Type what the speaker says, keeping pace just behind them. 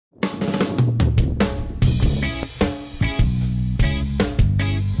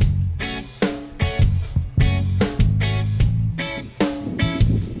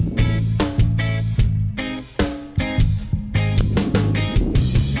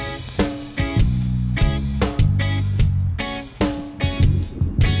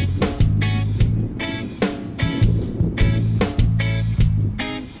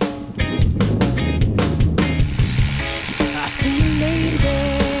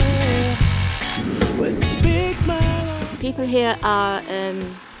people here are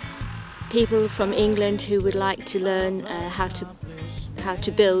people from England who would like to learn how to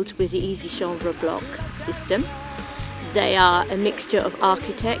build with the easy chambre block system. They are a mixture of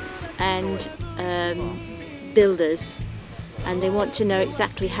architects and builders, and they want to know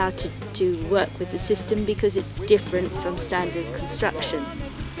exactly how to work with the system because it's different from standard construction.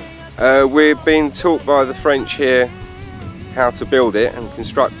 We're being taught by the French here how to build it and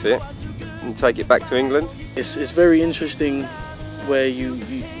construct it and take it back to England. It's very interesting where you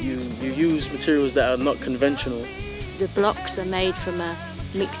use materials that are not conventional. The blocks are made from a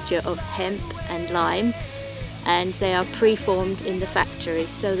mixture of hemp and lime, and they are preformed in the factory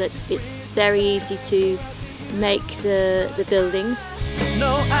so that it's very easy to make the buildings.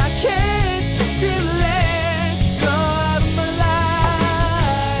 No, I can't seem to let you go out of my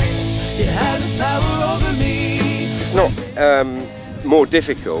life. You have this power over me. It's not more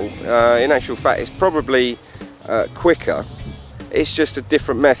difficult. In actual fact, it's probably quicker. It's just a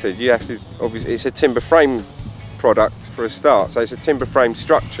different method. You have to, obviously, it's a timber frame product for a start, so it's a timber frame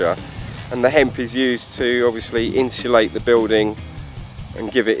structure, and the hemp is used to obviously insulate the building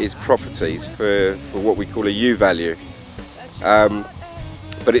and give it its properties for what we call a U value.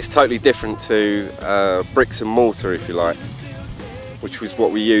 But it's totally different to bricks and mortar, if you like, which was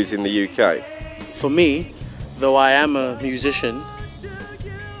what we use in the UK. For me, though I am a musician,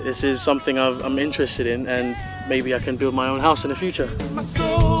 this is something I'm interested in, and maybe I can build my own house in the future. My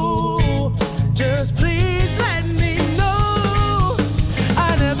soul, just please let me know.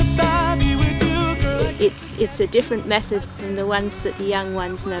 I never thought I'd be with you, girl. It's a different method from the ones that the young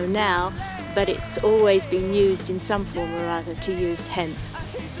ones know now, but it's always been used in some form or other to use hemp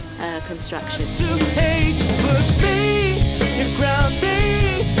construction. To hate you, push me, you ground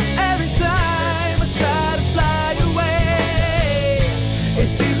me every time I try to fly away. It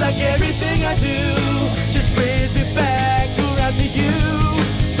seems like everything I do just brings me back around to you.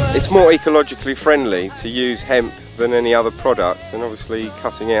 It's more ecologically friendly to use hemp than any other product, and obviously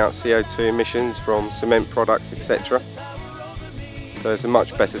cutting out CO2 emissions from cement products, etc. So it's a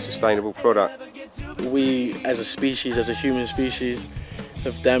much better sustainable product. We as a species, as a human species,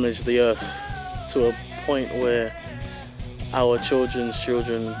 have damaged the earth to a point where our children's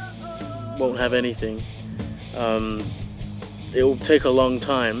children won't have anything. It will take a long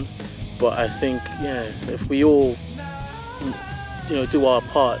time, but I think, yeah, if we all, do our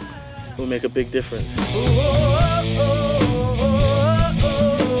part, we'll make a big difference.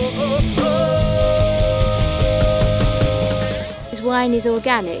 His wine is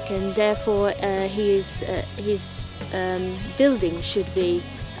organic, and therefore his building should be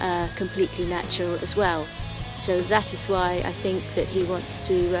completely natural as well. So that is why I think that he wants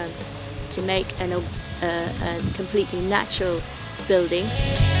to make a completely natural building.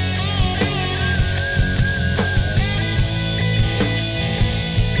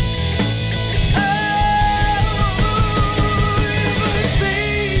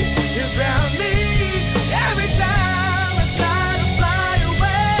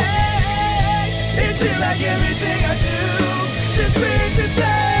 Everything I do just brings me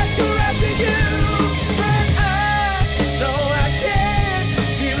back around to you. But I know I can't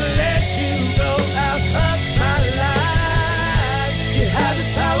seem to let you go out of my life. You have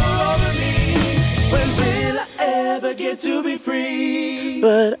this power over me. When will I ever get to be free?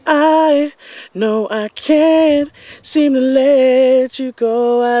 But I know I can't seem to let you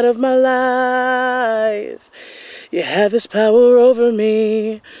go out of my life. You have this power over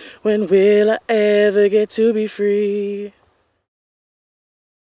me. When will I ever get to be free?